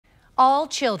All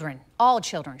children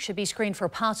should be screened for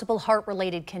possible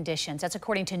heart-related conditions. That's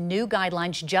according to new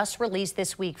guidelines just released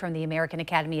this week from the American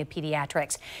Academy of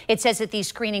Pediatrics. It says that these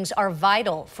screenings are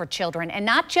vital for children and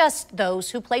not just those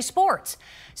who play sports.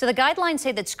 So the guidelines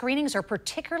say that screenings are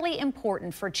particularly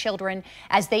important for children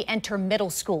as they enter middle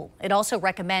school. It also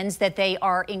recommends that they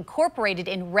are incorporated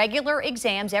in regular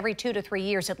exams every 2 to 3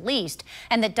 years at least,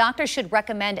 and that doctors should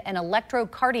recommend an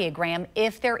electrocardiogram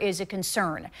if there is a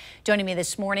concern. Joining me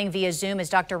this morning via Zoom is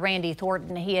Dr. Randy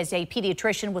Thornton. He is a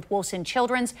pediatrician with Wilson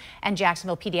Children's and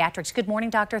Jacksonville Pediatrics. Good morning,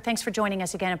 doctor. Thanks for joining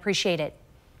us again. Appreciate it.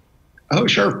 Oh,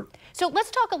 sure. So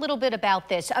let's talk a little bit about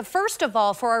this. First of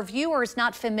all, for our viewers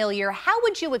not familiar, how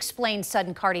would you explain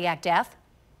sudden cardiac death?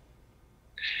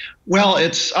 Well,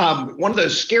 it's one of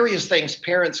those scariest things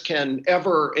parents can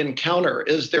ever encounter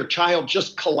is their child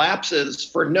just collapses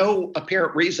for no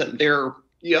apparent reason. They're,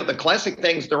 the classic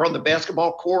things, they're on the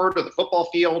basketball court or the football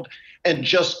field and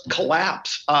just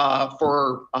collapse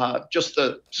for just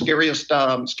the scariest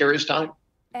time.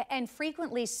 And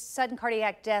frequently, sudden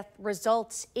cardiac death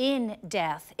results in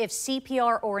death if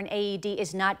CPR or an AED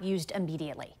is not used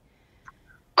immediately.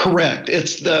 Correct.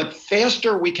 It's the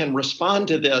faster we can respond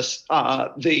to this,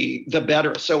 the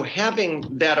better. So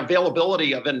having that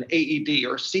availability of an AED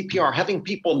or CPR, having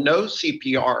people know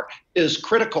CPR is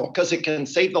critical because it can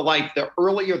save the life. The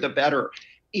earlier, the better.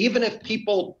 Even if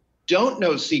people don't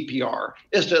know CPR,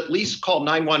 is to at least call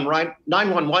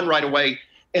 911 right away.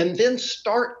 And then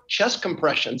start chest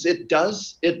compressions. It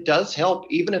does help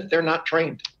even if they're not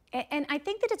trained. And I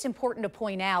think that it's important to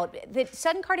point out that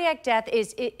sudden cardiac death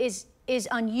is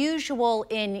unusual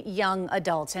in young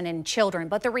adults and in children.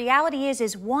 But the reality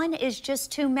is one is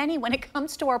just too many when it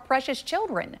comes to our precious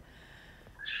children.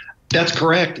 That's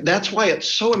correct. That's why it's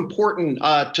so important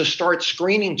to start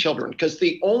screening children, because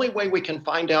the only way we can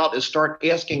find out is start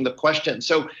asking the question.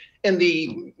 So in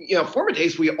the former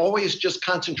days, we always just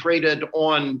concentrated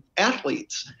on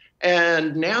athletes.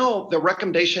 And now the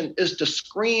recommendation is to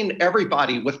screen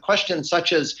everybody with questions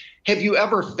such as, have you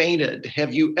ever fainted?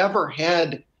 Have you ever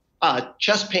had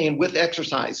chest pain with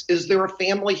exercise? Is there a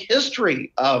family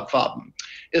history of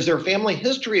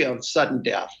sudden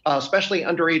death, especially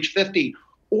under age 50?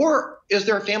 Or is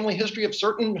there a family history of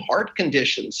certain heart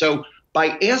conditions? So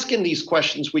by asking these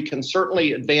questions, we can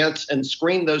certainly advance and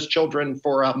screen those children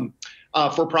for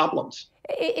problems.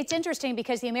 It's interesting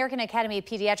because the American Academy of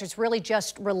Pediatrics really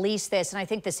just released this, and I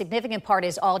think the significant part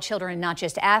is all children, not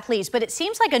just athletes. But it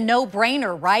seems like a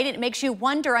no-brainer, right? It makes you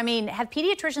wonder, I mean, have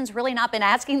pediatricians really not been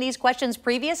asking these questions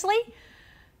previously?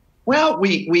 Well,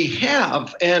 we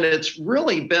have, and it's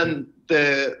really been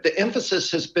the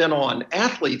emphasis has been on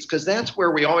athletes because that's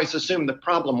where we always assumed the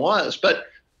problem was. But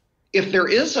if there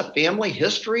is a family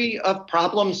history of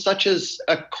problems such as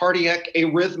a cardiac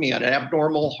arrhythmia, an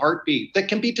abnormal heartbeat that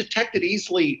can be detected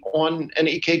easily on an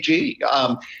EKG,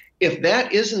 if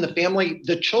that is in the family,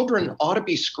 the children ought to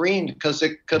be screened because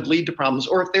it could lead to problems.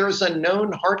 Or if there is a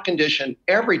known heart condition,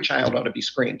 every child ought to be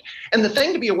screened. And the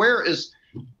thing to be aware is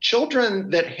children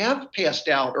that have passed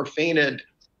out or fainted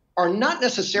are not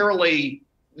necessarily,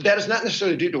 that is not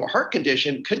necessarily due to a heart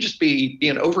condition. It could just be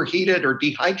being overheated or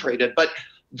dehydrated. But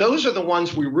those are the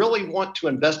ones we really want to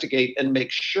investigate and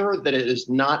make sure that it is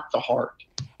not the heart.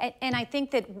 And I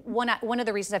think that one of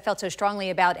the reasons I felt so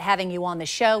strongly about having you on the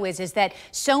show is that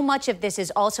so much of this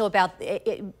is also about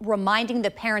reminding the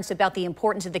parents about the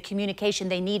importance of the communication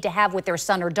they need to have with their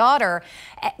son or daughter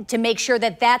to make sure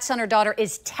that that son or daughter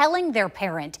is telling their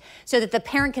parent so that the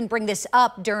parent can bring this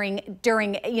up during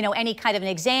any kind of an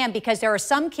exam, because there are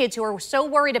some kids who are so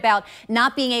worried about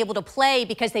not being able to play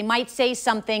because they might say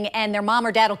something and their mom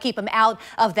or dad will keep them out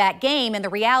of that game. And the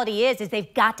reality is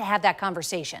they've got to have that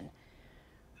conversation.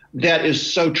 That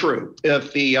is so true.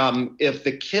 If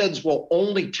the kids will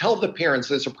only tell the parents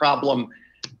there's a problem,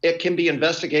 it can be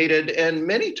investigated. And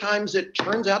many times it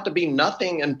turns out to be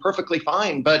nothing and perfectly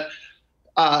fine. But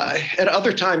at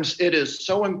other times, it is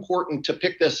so important to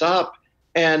pick this up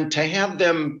and to have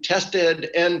them tested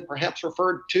and perhaps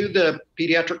referred to the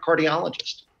pediatric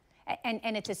cardiologist.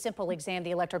 And it's a simple exam,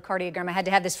 the electrocardiogram. I had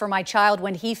to have this for my child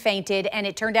when he fainted, and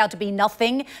it turned out to be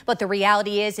nothing. But the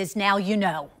reality is now you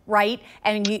know, right?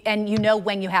 And you know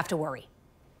when you have to worry.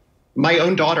 My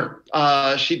own daughter,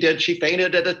 she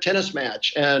fainted at a tennis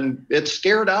match, and it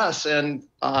scared us. And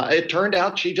it turned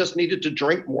out she just needed to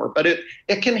drink more. But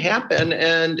it can happen,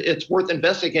 and it's worth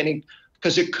investigating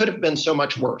because it could have been so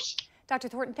much worse. Dr.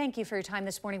 Thornton, thank you for your time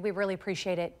this morning. We really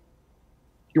appreciate it.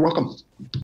 You're welcome.